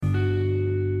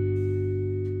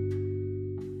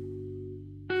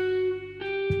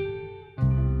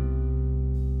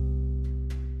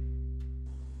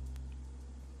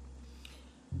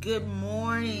good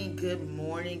morning,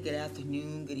 good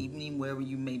afternoon, good evening, wherever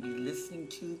you may be listening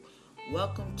to.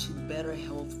 Welcome to Better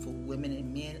Health for Women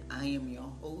and Men. I am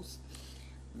your host,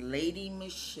 Lady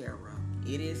Mishera.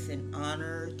 It is an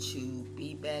honor to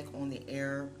be back on the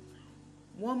air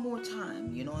one more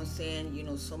time. You know what I'm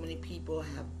saying? So many people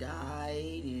have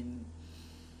died, and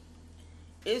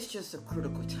it's just a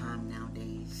critical time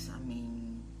nowadays.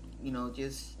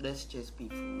 Let's just be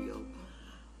for real.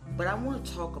 But I want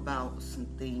to talk about some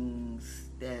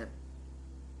things that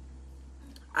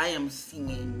I am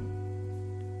seeing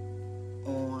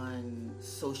on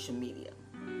social media.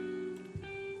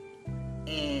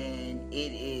 And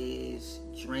it is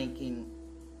drinking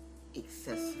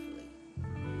excessively.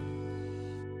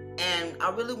 And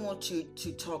I really want to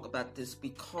talk about this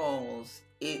because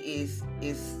it's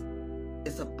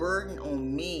a burden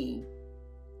on me.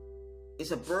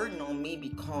 It's a burden on me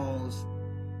because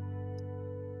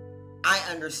I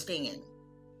understand.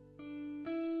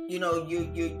 There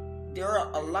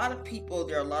are a lot of people,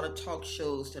 there are a lot of talk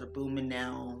shows that are booming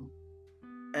now.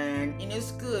 And it's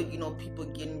good, people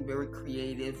getting very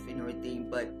creative and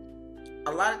everything, but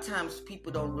a lot of times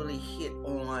people don't really hit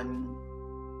on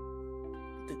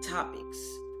the topics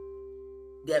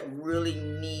that really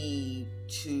need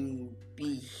to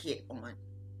be hit on.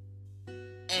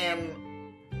 And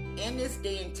in this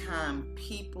day and time,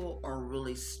 people are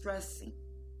really stressing.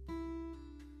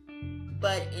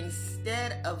 But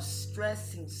instead of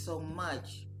stressing so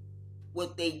much,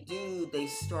 what they do, they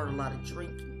start a lot of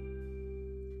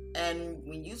drinking. And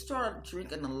when you start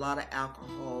drinking a lot of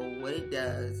alcohol, what it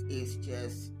does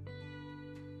is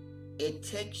it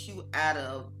takes you out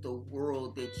of the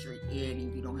world that you're in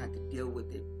and you don't have to deal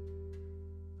with it.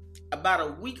 About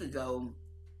a week ago,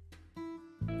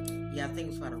 I think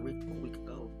it's about a week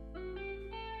ago,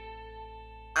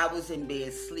 I was in bed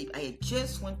asleep. I had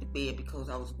just went to bed because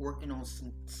I was working on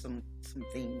some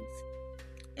things.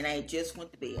 And I had just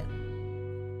went to bed.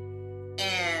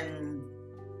 And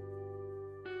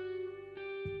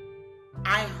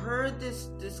I heard this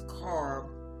car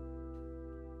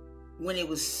when it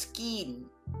was speeding.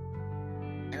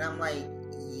 And I'm like,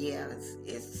 yeah,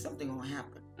 it's something gonna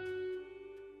happen.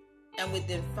 And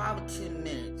within 5 or 10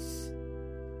 minutes,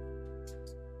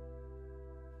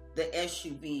 the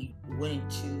SUV went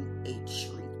into a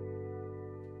tree.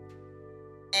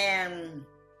 And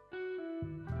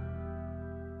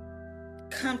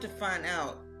come to find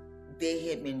out, they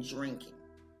had been drinking.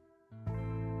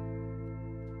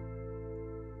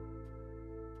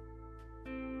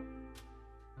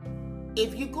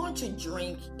 If you're going to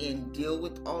drink and deal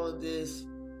with all of this,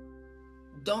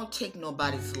 don't take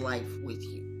nobody's life with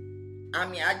you.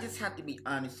 I just have to be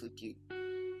honest with you.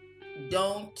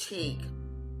 Don't take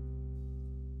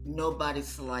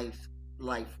nobody's life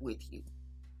with you.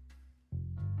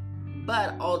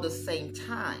 But all the same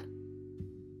time,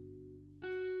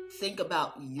 think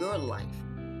about your life.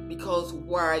 Because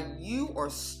while you are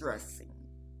stressing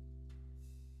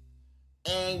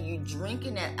and you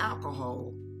drinking that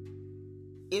alcohol,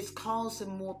 it's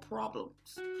causing more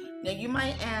problems. Now you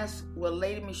might ask, well,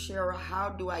 Lady Mishera, how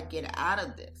do I get out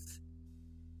of this?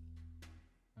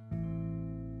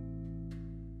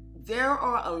 There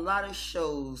are a lot of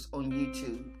shows on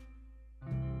YouTube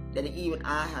that even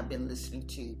I have been listening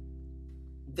to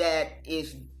that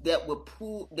will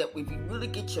prove that if you really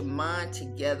get your mind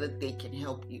together, they can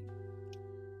help you.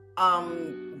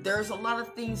 There's a lot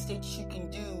of things that you can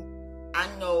do. I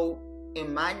know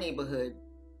in my neighborhood,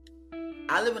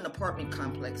 I live in an apartment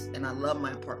complex and I love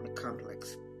my apartment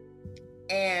complex.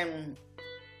 And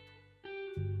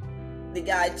the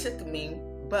guy took me,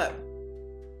 but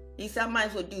he said, I might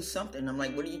as well do something. I'm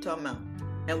like, what are you talking about?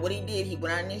 And what he did, he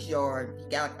went out in his yard. He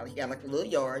got like a little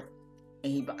yard,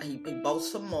 and he bought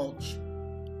some mulch,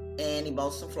 and he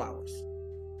bought some flowers.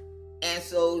 And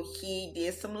so he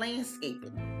did some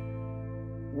landscaping.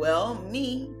 Well,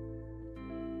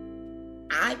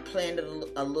 I planted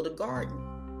a little garden.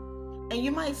 And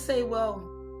you might say, well,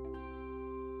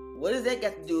 what does that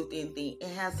got to do with anything? It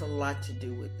has a lot to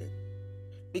do with it.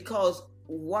 Because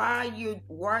while you're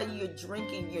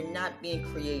drinking, you're not being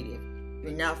creative.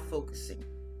 You're not focusing.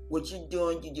 What you're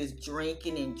doing, you're just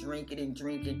drinking and drinking and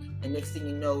drinking. And next thing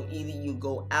you know, either you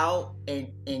go out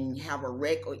and have a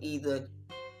wreck, or either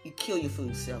you kill your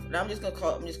food self. And I'm just gonna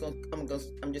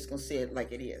say it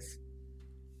like it is.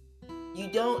 You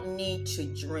don't need to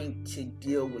drink to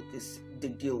deal with this, to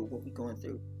deal with what we're going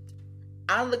through.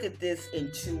 I look at this in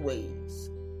two ways.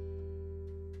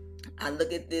 I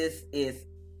look at this as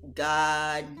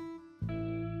God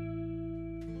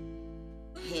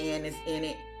hand is in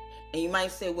it. And you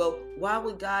might say, well, why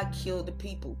would God kill the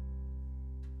people?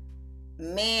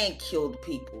 man killed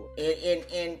people. And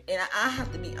I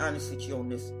have to be honest with you on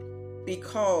this,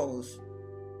 because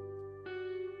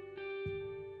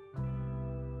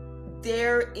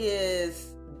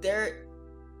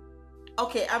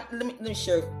okay, let me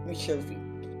share with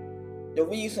you the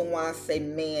reason why I say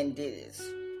man did this.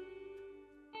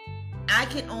 I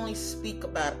can only speak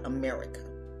about America.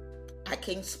 I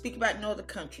can't speak about no other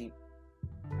country,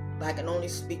 but I can only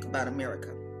speak about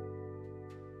America.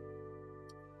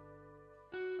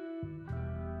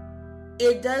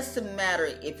 It doesn't matter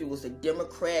if it was the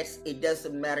Democrats. It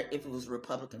doesn't matter if it was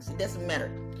Republicans. It doesn't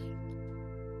matter.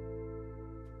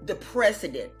 The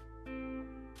president,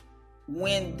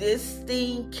 when this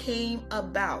thing came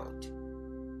about,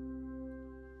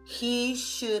 he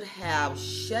should have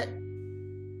shut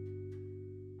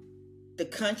the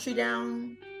country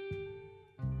down,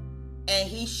 and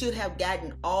he should have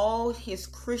gotten all his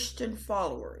Christian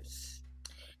followers.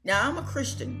 Now, I'm a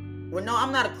Christian. Well, no,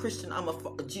 I'm not a Christian. I'm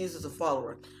a Jesus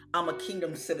follower. I'm a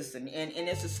kingdom citizen. And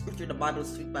it's a scripture in the Bible that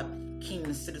speaks about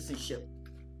kingdom citizenship.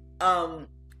 I'm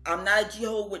not a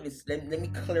Jehovah's Witness. Let me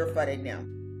clarify that now.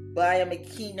 But I am a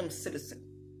kingdom citizen.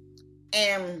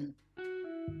 And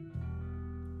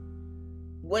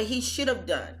what he should have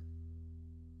done,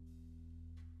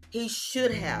 he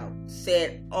should have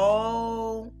said,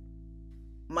 all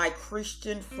my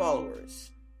Christian followers,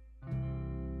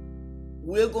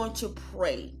 we're going to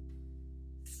pray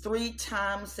 3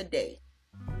 times a day,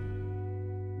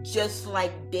 just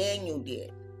like Daniel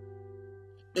did.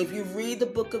 If you read the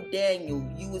book of Daniel,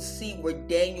 you will see where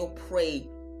Daniel prayed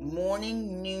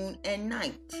morning, noon, and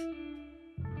night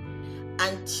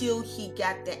until he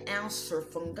got the answer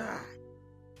from God.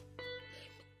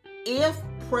 If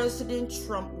President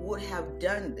Trump would have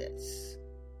done this,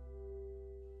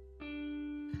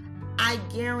 I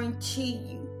guarantee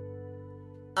you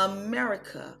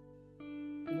America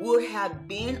would have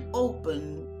been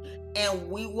open and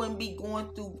we wouldn't be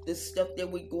going through the stuff that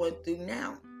we're going through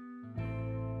now.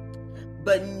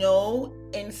 But no,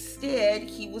 instead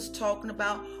he was talking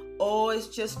about, oh, it's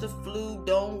just a flu,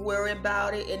 don't worry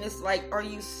about it. And it's like, are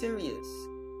you serious?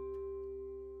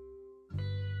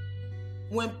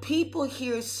 When people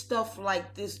hear stuff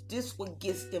like this what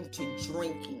gets them to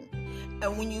drinking.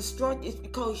 And when you start, it's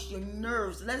because your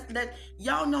nerves.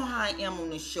 Y'all know how I am on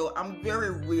this show. I'm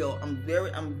very real. I'm very,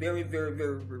 very,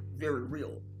 very, very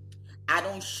real. I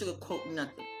don't sugarcoat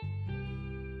nothing.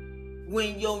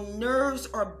 When your nerves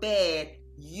are bad,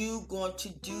 you going to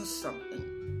do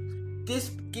something.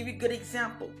 Give you a good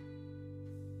example.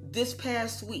 This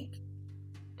past week,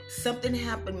 something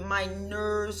happened. My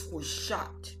nerves were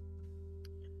shot.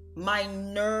 My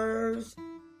nerves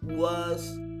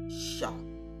was shot.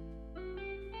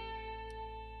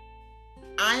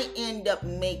 I end up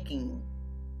making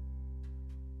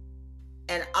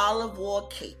an olive oil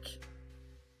cake.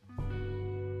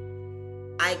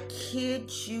 I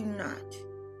kid you not.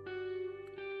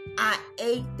 I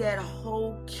ate that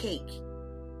whole cake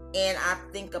in I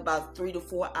think about 3 to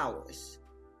 4 hours.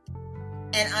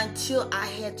 And until I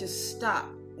had to stop.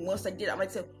 Once I did, I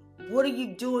might say, what are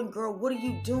you doing, girl? What are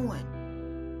you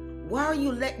doing? Why are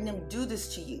you letting them do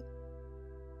this to you?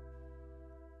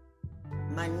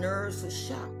 My nerves were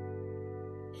shot.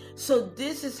 So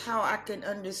this is how I can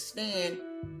understand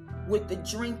with the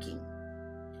drinking.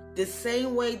 The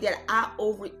same way that I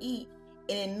overeat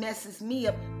and it messes me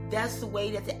up, that's the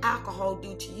way that the alcohol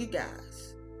do to you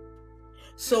guys.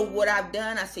 So what I've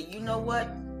done, I said, you know what?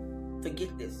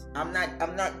 Forget this. I'm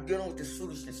not dealing with this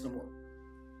foolishness no more.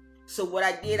 So what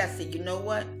I did, I said, you know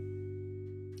what?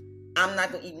 I'm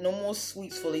not going to eat no more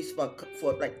sweets for at least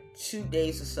for like 2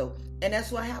 days or so. And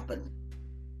that's what happened.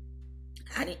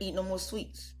 I didn't eat no more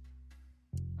sweets.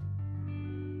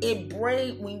 When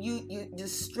the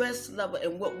stress level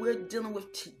and what we're dealing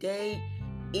with today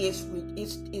is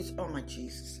oh my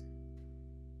Jesus.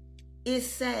 It's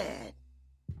sad.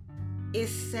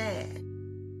 It's sad.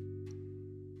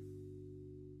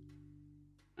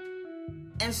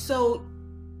 And so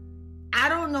I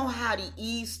don't know how to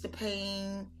ease the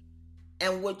pain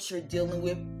and what you're dealing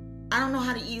with. I don't know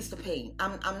how to ease the pain.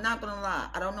 I'm not gonna lie.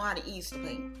 I don't know how to ease the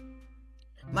pain.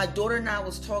 My daughter and I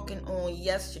was talking on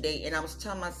yesterday, and I was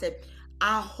telling myself,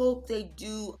 I hope they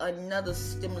do another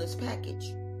stimulus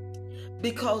package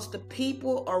because the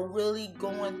people are really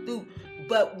going through.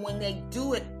 But when they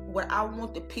do it, what I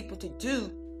want the people to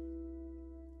do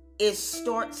is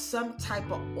start some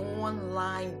type of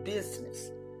online business.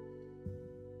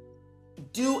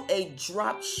 Do a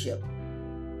drop ship.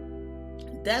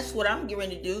 That's what I'm going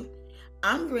to do.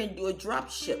 I'm going to do a drop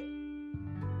ship.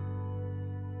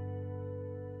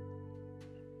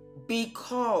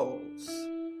 Because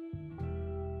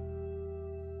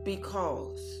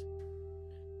Because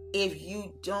if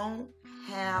you don't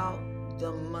have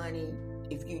the money,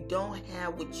 if you don't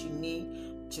have what you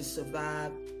need to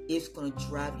survive, it's going to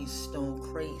drive you stone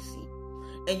crazy.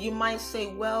 And you might say,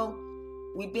 well,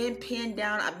 we've been pinned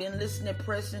down. I've been listening to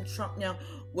President Trump now.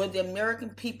 Were the American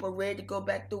people ready to go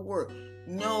back to work?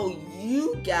 No,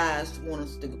 you guys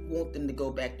want them to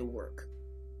go back to work.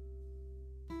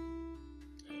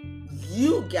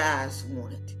 You guys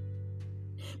want it.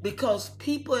 Because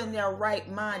people in their right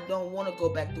mind don't want to go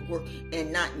back to work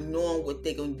and not knowing what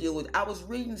they're going to deal with. I was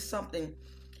reading something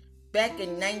back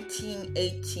in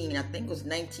 1918. I think it was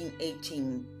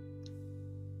 1918.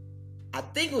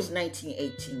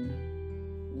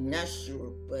 Not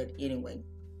sure, but anyway.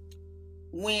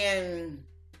 When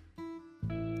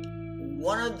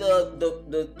one of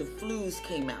the flus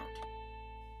came out.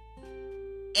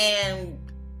 And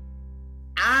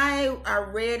I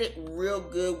read it real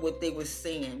good what they were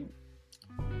saying.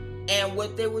 And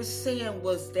what they were saying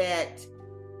was that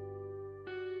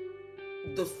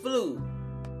the flu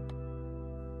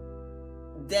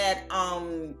that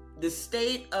the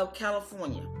state of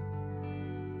California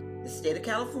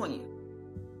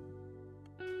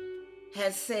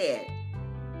has said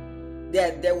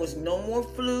that there was no more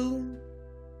flu.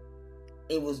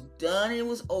 It was done. It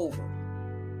was over.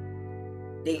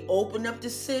 They opened up the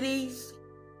cities.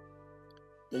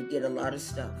 They did a lot of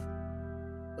stuff.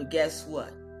 But guess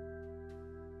what?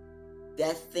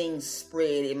 That thing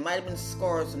spread. It might have been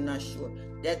SARS, I'm not sure.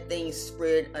 That thing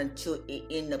spread until it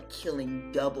ended up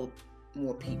killing double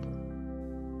more people.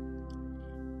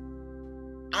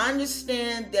 I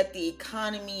understand that the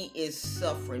economy is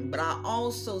suffering, but I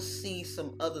also see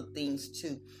some other things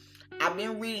too. I've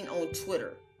been reading on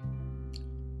Twitter,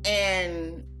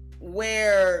 and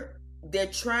where they're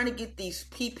trying to get these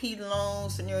PP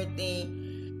loans and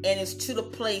everything, and it's to the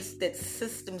place that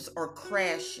systems are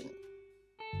crashing.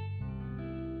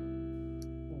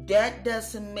 That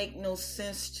doesn't make no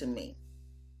sense to me.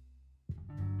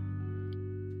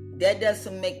 That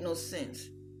doesn't make no sense.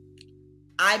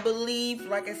 I believe,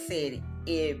 like I said,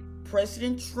 if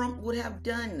President Trump would have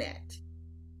done that,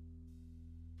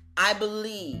 I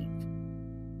believe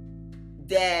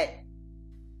that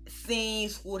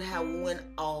things would have went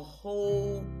a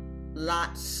whole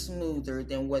lot smoother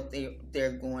than what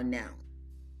they're going now.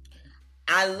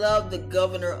 I love the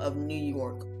governor of New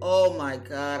York. Oh my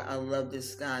God, I love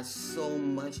this guy so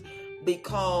much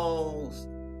because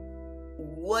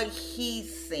what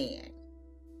he's saying,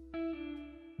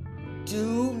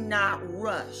 do not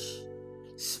rush,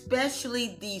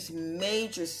 especially these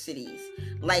major cities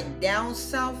like down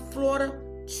South Florida.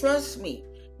 Trust me,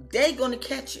 they're going to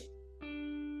catch it.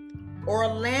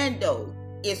 Orlando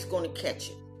is going to catch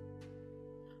it.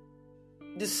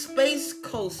 The Space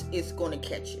Coast is going to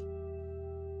catch it.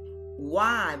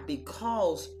 Why?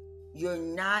 Because you're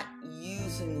not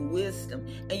using wisdom.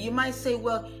 And you might say,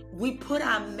 well, we put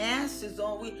our masks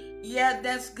on. Yeah,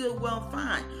 that's good, well,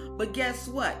 fine. But guess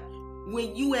what?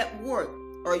 When you at work,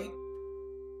 are you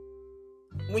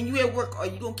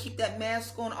going to keep that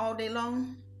mask on all day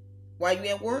long while you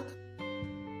at work?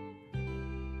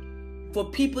 For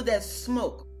people that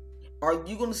smoke, are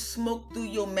you going to smoke through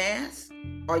your mask?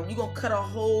 Are you going to cut a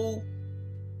hole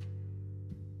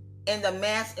in the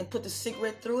mask and put the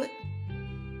cigarette through it?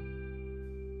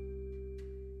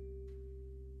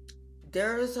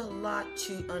 There is a lot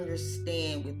to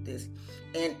understand with this.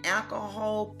 And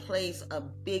alcohol plays a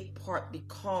big part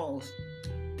because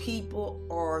people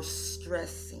are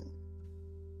stressing.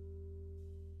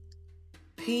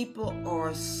 People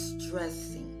are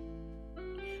stressing.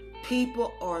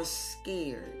 People are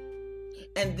scared.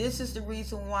 And this is the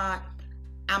reason why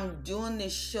I'm doing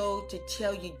this show, to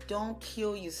tell you, don't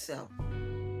kill yourself.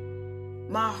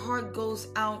 My heart goes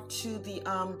out to the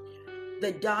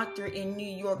doctor in New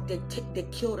York that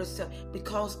killed herself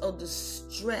because of the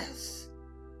stress.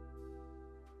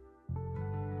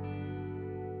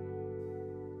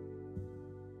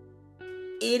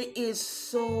 It is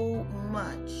so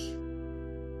much.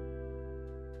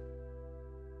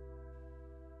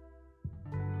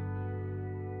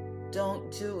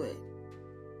 Don't do it.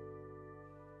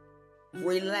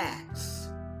 Relax.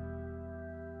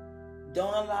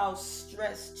 Don't allow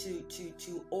stress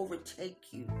to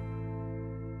overtake you.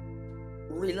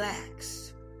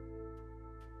 Relax.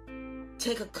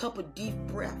 Take a couple deep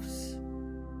breaths.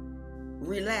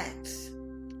 Relax.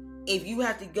 If you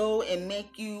have to go and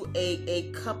make you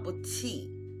a cup of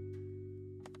tea,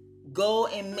 go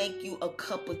and make you a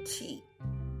cup of tea.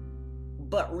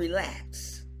 But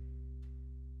relax.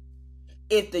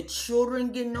 If the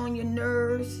children getting on your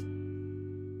nerves,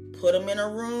 put them in a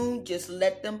room, just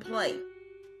let them play.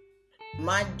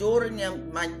 My daughter,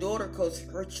 because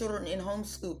her children in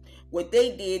homeschool, what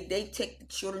they did, they take the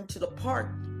children to the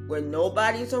park where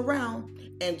nobody's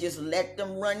around and just let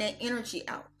them run that energy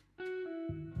out.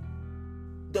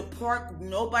 The park,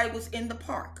 nobody was in the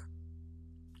park.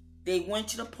 They went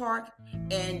to the park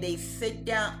and they sit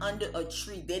down under a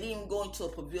tree. They didn't even go into a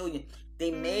pavilion.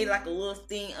 They made like a little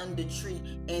thing under the tree,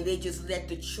 and they just let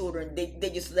the children.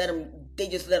 They just let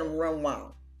them run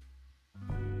wild.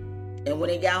 And when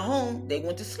they got home, they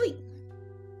went to sleep.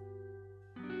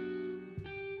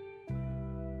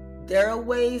 There are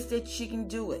ways that you can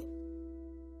do it.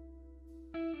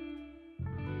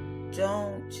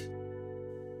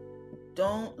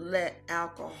 Don't let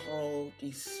alcohol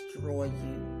destroy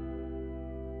you.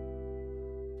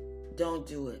 Don't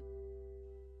do it.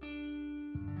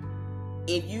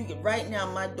 If you right now,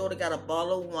 my daughter got a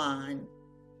bottle of wine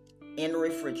in the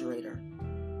refrigerator,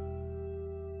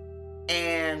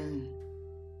 and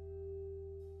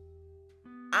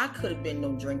I could have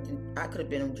been drinking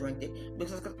it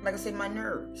because, like I said, my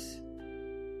nerves.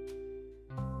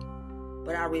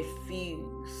 But I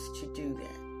refuse to do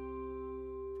that.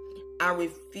 I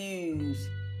refuse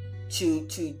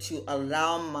to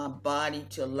allow my body,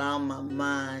 to allow my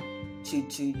mind to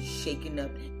shaking up.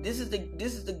 This is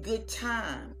the good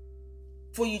time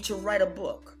for you to write a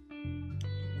book.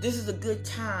 This is a good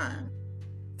time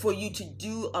for you to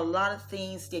do a lot of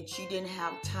things that you didn't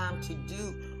have time to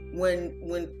do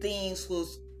when things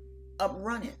was up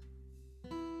running.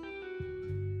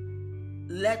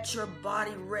 Let your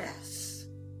body rest.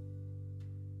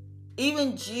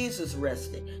 Even Jesus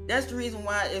rested. That's the reason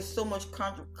why there's so much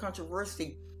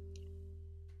controversy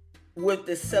with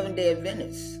the Seventh-day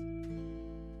Adventists.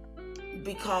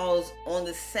 Because on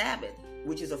the Sabbath,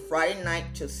 which is a Friday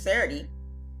night to Saturday,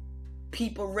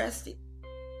 people rested.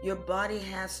 Your body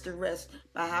has to rest.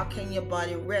 But how can your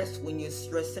body rest when you're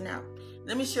stressing out?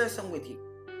 Let me share something with you.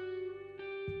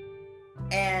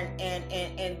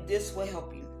 And this will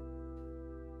help you.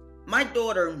 My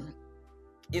daughter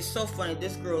is so funny.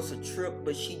 This girl's a trip,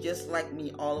 but she just like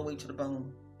me all the way to the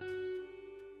bone.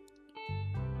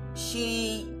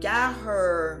 She got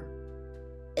her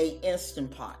a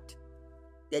Instant Pot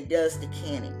that does the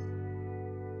canning.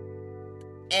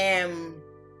 And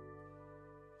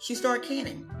she started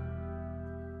canning.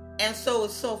 And so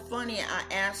it's so funny. I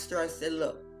asked her, I said,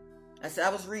 look, I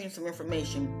was reading some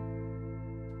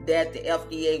information that the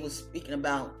FDA was speaking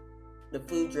about. The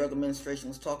Food Drug Administration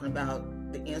was talking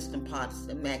about the Instant Pots,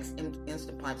 the Max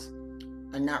Instant Pots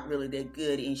are not really that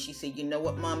good. And she said, you know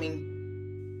what, Mommy?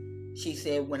 She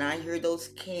said, when I heard those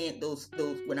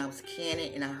when I was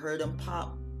canning and I heard them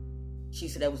pop, she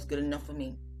said that was good enough for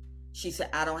me. She said,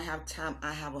 I don't have time.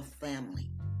 I have a family.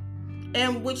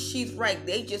 And which she's right.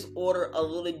 They just order a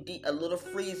little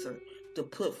freezer to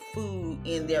put food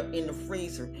in the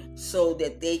freezer so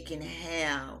that they can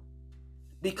have,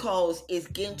 because it's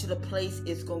getting to the place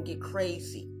it's gonna get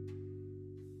crazy.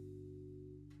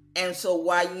 And so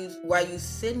while you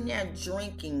sitting there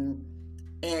drinking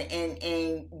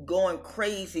and going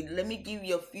crazy, let me give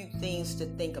you a few things to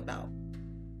think about.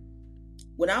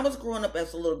 When I was growing up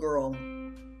as a little girl,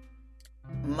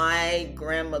 my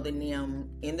grandmother and them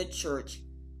in the church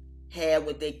had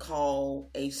what they call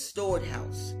a stored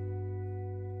house.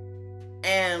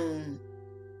 And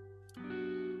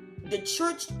the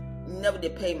church never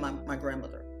did pay my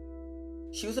grandmother.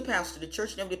 She was a pastor. The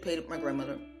church never did pay my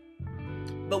grandmother.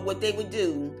 But what they would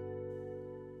do,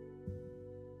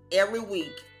 every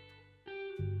week,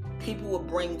 people would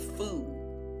bring food.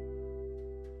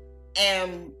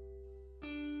 And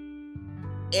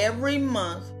every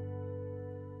month,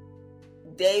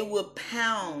 they would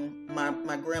pound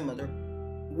my grandmother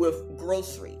with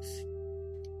groceries.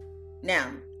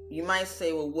 Now, you might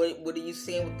say, well, what are you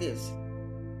saying with this?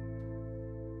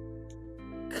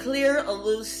 Clear a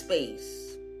little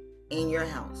space in your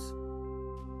house.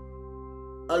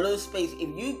 A little space.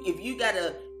 If you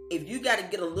gotta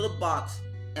get a little box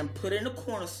and put it in a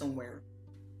corner somewhere,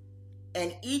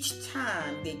 and each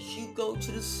time that you go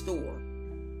to the store,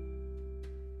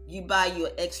 you buy you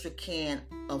an extra can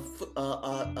of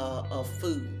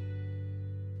food.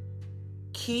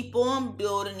 Keep on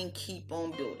building and keep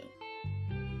on building.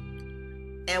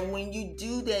 And when you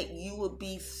do that, you will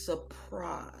be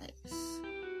surprised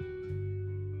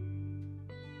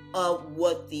of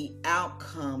what the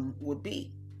outcome would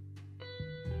be.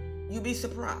 You'll be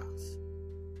surprised.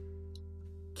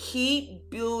 Keep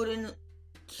building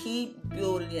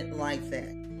it like that.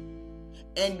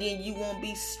 And then you won't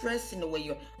be stressing the way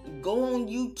you're. Go on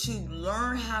YouTube,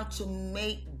 learn how to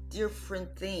make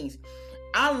different things.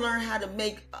 I learned how to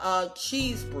make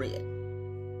cheese bread.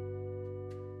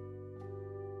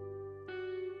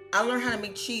 I learned how to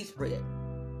make cheese bread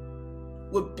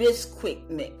with Bisquick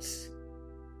mix.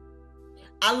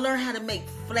 I learned how to make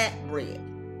flatbread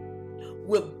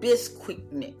with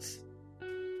Bisquick mix.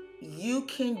 You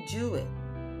can do it.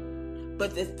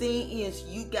 But the thing is,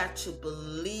 you got to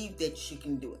believe that you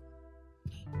can do it.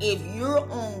 If you're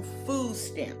on food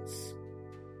stamps,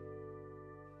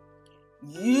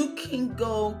 you can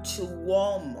go to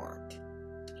Walmart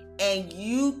and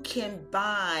you can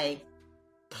buy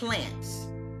plants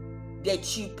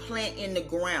that you plant in the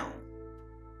ground.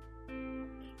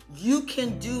 You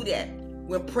can do that.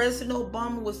 When President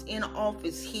Obama was in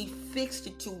office, he fixed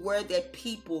it to where that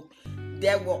people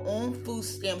that were on food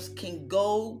stamps can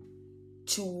go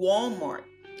to Walmart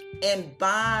and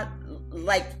buy,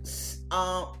 like,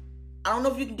 I don't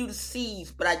know if you can do the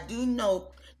seeds, but I do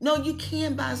know, no, you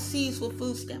can buy seeds with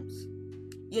food stamps.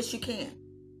 Yes, you can.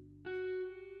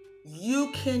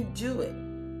 You can do it.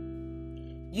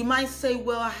 You might say,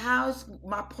 well, how's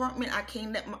my apartment? I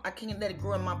can't let it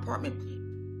grow in my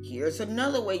apartment. Here's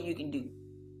another way you can do it.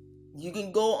 You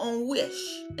can go on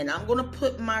Wish, and I'm going to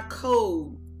put my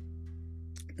code,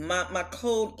 my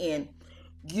code in.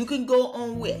 You can go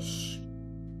on Wish.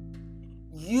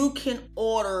 You can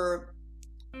order,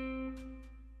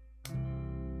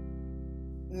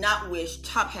 not Wish,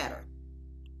 Top Hatter.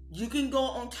 You can go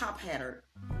on Top Hatter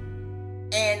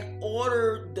and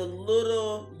order the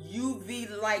little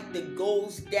UV light that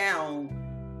goes down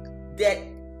that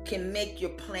can make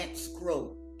your plants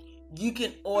grow. You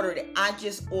can order it. I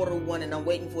just ordered one and I'm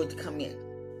waiting for it to come in.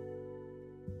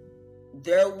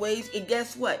 There are ways, and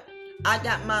guess what? I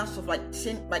got mine for like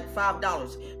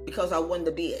 $5 because I won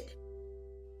the bid.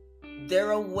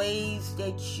 There are ways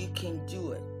that you can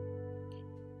do it.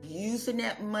 Using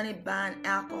that money buying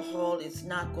alcohol is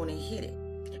not going to hit it.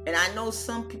 And I know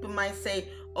some people might say,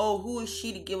 oh, who is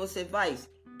she to give us advice?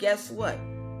 Guess what?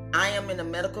 I am in the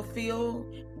medical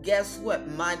field. Guess what?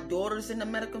 My daughter's in the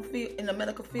medical field, and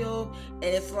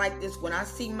it's like this. When I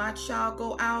see my child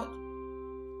go out,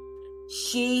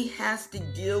 she has to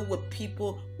deal with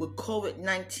people with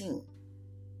COVID-19.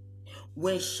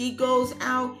 When she goes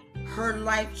out, her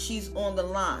life, she's on the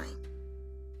line.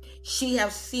 She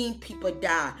has seen people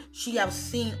die. She has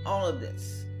seen all of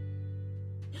this.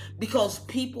 Because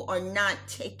people are not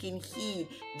taking heed.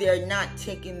 They're not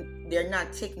taking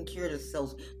care of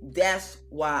themselves. That's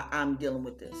why I'm dealing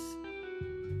with this.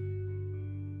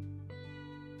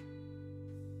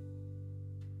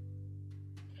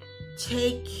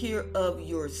 Take care of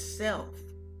yourself.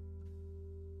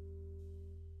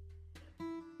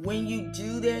 When you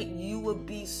do that, you will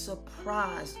be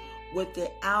surprised what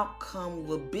the outcome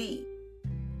will be.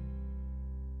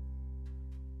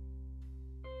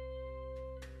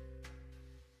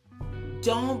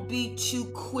 Don't be too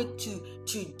quick to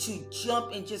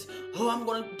jump and just,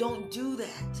 don't do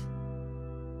that.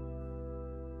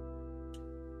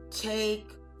 Take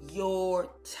your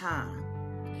time.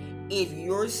 If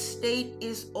your state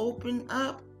is open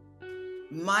up,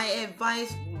 my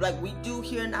advice, like we do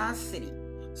here in our city,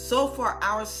 so far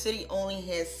our city only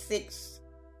has six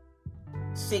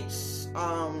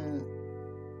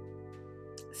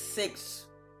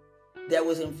that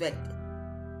was infected.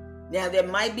 Now there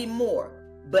might be more,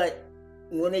 but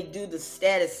when they do the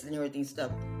status and everything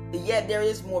stuff, yeah, there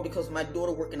is more because my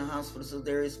daughter works in the hospital, so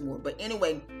there is more. But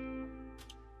anyway,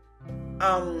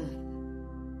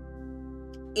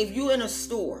 if you're in a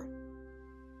store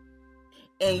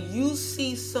and you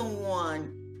see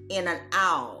someone in an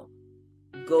aisle,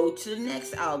 go to the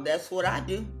next aisle. That's what I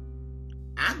do.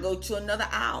 I go to another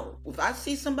aisle. If I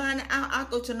see somebody in the aisle, I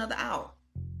go to another aisle.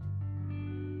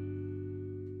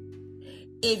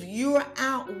 If you're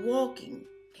out walking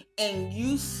and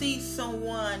you see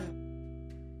someone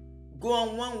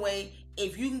going one way,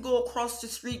 if you can go across the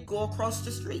street, go across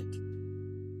the street.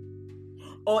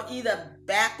 Or either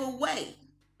back away.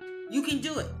 You can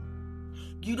do it.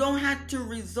 You don't have to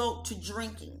resort to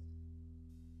drinking.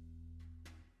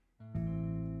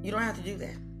 You don't have to do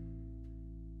that.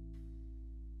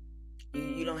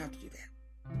 You don't have to do that.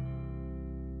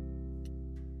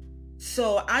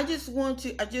 So I just want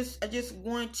to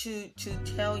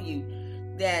tell you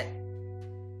that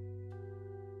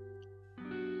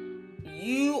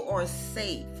you are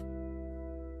safe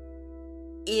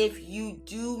if you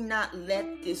do not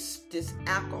let this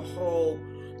alcohol,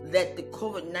 let the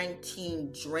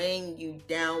COVID-19 drain you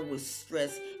down with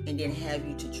stress and then have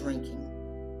you to drinking.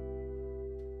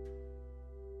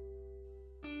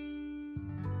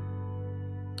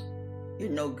 You're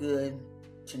no good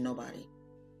to nobody.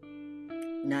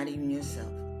 Not even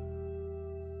yourself.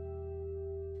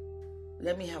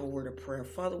 Let me have a word of prayer.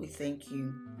 Father, we thank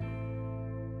you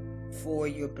for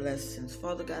your blessings.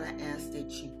 Father God, I ask that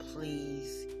you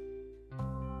please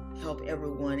help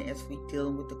everyone as we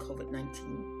deal with the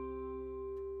COVID-19.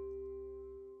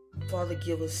 Father,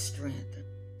 give us strength.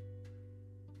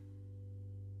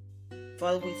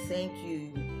 Father, we thank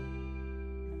you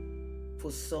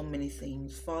for so many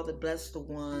things. Father, bless the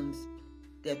ones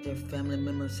that their family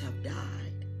members have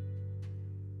died.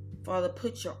 Father,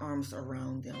 put your arms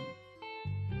around them.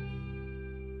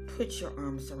 Put your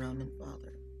arms around them,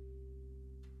 Father.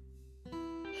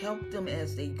 Help them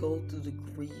as they go through the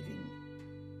grieving.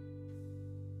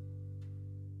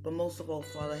 But most of all,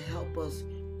 Father, help us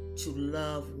to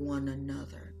love one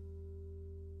another.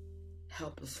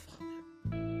 Help us, Father.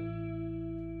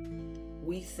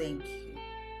 We thank you.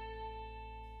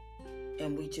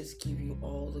 And we just give you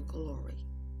all the glory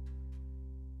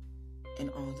and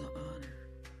all the honor.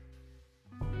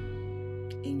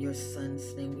 In your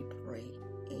Son's name we pray.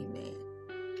 Amen.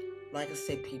 Like I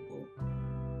said, people,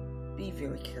 be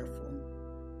very careful.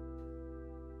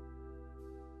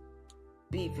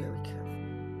 Be very careful.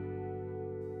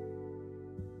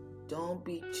 Don't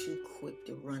be too quick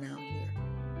to run out here.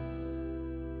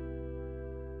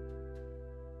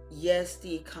 Yes,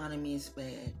 the economy is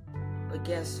bad, but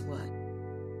guess what?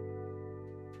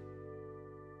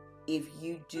 If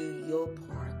you do your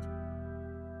part,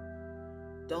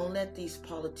 don't let these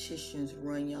politicians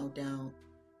run y'all down.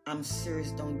 I'm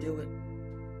serious, don't do it.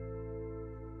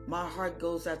 My heart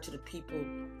goes out to the people,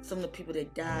 some of the people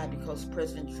that died because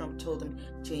President Trump told them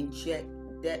to inject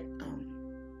that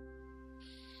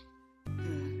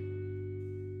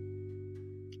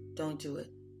don't do it.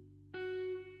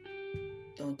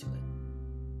 Don't do it.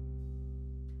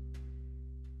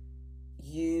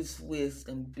 Use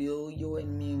wisdom. Build your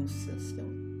immune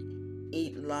system.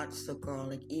 Eat lots of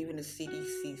garlic. Even the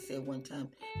CDC said one time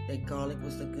that garlic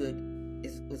was a good,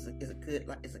 it's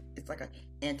like an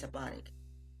antibiotic.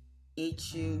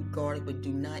 Eat you garlic, but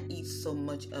do not eat so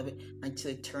much of it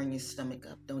until it turns your stomach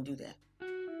up. Don't do that.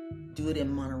 Do it in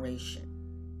moderation.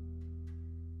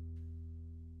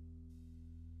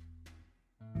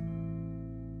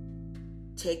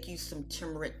 Take you some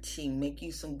turmeric tea. Make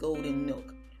you some golden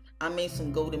milk. I made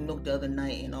some golden milk the other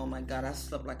night, and oh my God, I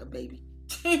slept like a baby.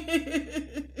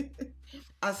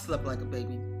 I slept like a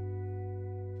baby.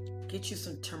 Get you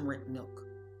some turmeric milk.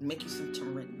 Make you some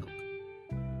turmeric milk.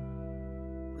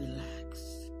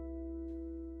 Relax.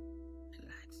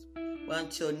 Relax. Well,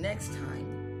 until next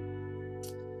time,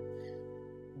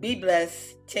 be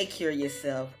blessed. Take care of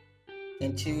yourself.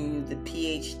 And to the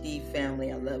PhD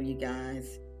family, I love you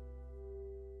guys.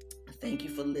 Thank you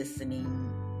for listening.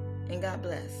 And God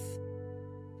bless.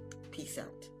 Peace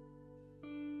out.